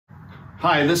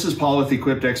Hi, this is Paul with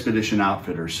Equipt Expedition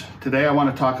Outfitters. Today I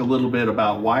want to talk a little bit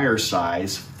about wire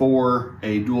size for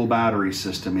a dual battery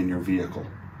system in your vehicle.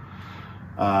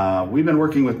 We've been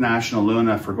working with National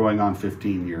Luna for going on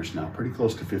 15 years now, pretty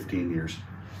close to 15 years.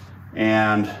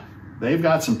 And they've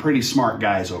got some pretty smart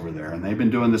guys over there, and they've been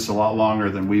doing this a lot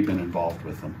longer than we've been involved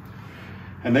with them.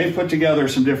 And they've put together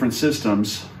some different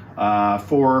systems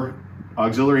for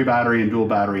auxiliary battery and dual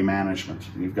battery management.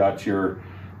 You've got your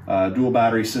dual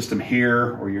battery system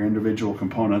here, or your individual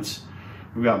components.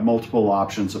 We've got multiple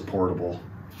options of portable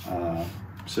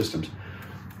systems.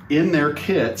 In their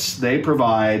kits, they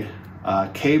provide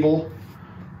cable,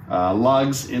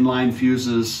 lugs, inline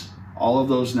fuses, all of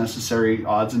those necessary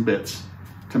odds and bits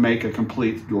to make a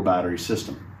complete dual battery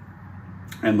system.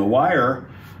 And the wire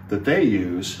that they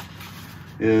use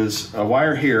is a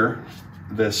wire here.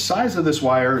 The size of this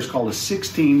wire is called a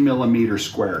 16 millimeter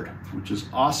squared, which is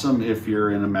awesome if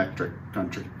you're in a metric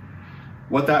country.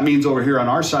 What that means over here on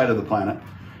our side of the planet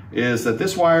is that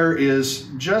this wire is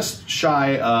just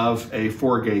shy of a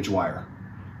 4-gauge wire.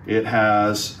 It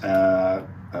has a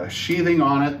sheathing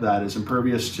on it that is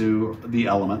impervious to the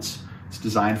elements. It's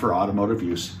designed for automotive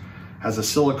use. Has a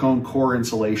silicone core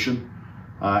insulation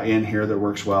in here that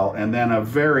works well, and then a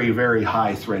very, very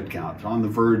high thread count, on the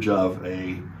verge of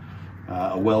a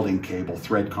welding cable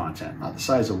thread content. Not the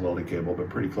size of a welding cable, but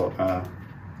pretty close.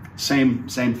 Same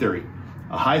theory.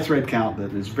 A high thread count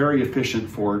that is very efficient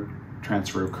for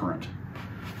transfer of current.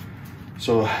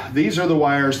 So these are the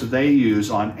wires that they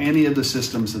use on any of the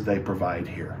systems that they provide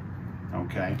here.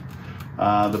 Okay.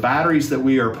 The batteries that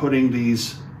we are putting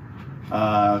these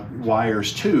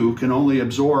wires to can only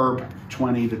absorb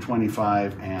 20 to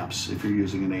 25 amps if you're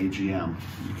using an AGM.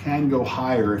 You can go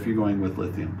higher if you're going with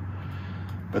lithium.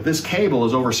 But this cable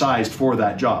is oversized for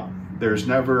that job. There's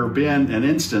never been an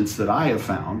instance that I have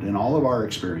found in all of our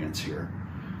experience here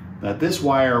that this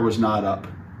wire was not up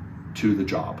to the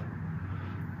job.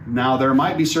 Now, there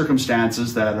might be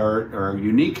circumstances that are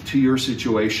unique to your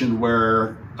situation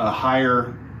where a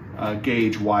higher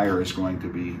gauge wire is going to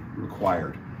be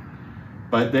required.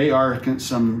 But they are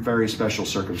some very special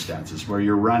circumstances where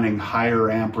you're running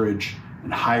higher amperage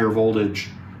and higher voltage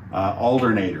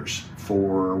alternators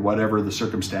for whatever the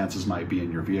circumstances might be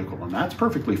in your vehicle. And that's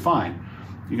perfectly fine.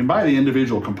 You can buy the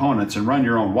individual components and run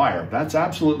your own wire. That's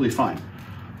absolutely fine.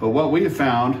 But what we have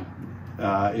found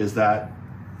is that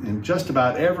in just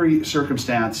about every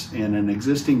circumstance in an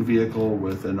existing vehicle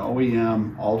with an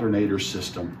OEM alternator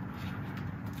system,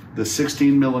 the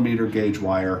 16 millimeter gauge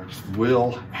wire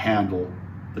will handle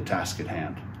the task at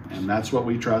hand. And that's what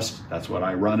we trust. That's what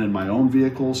I run in my own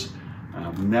vehicles.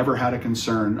 I've never had a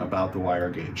concern about the wire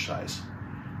gauge size.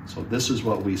 So this is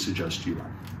what we suggest you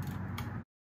run.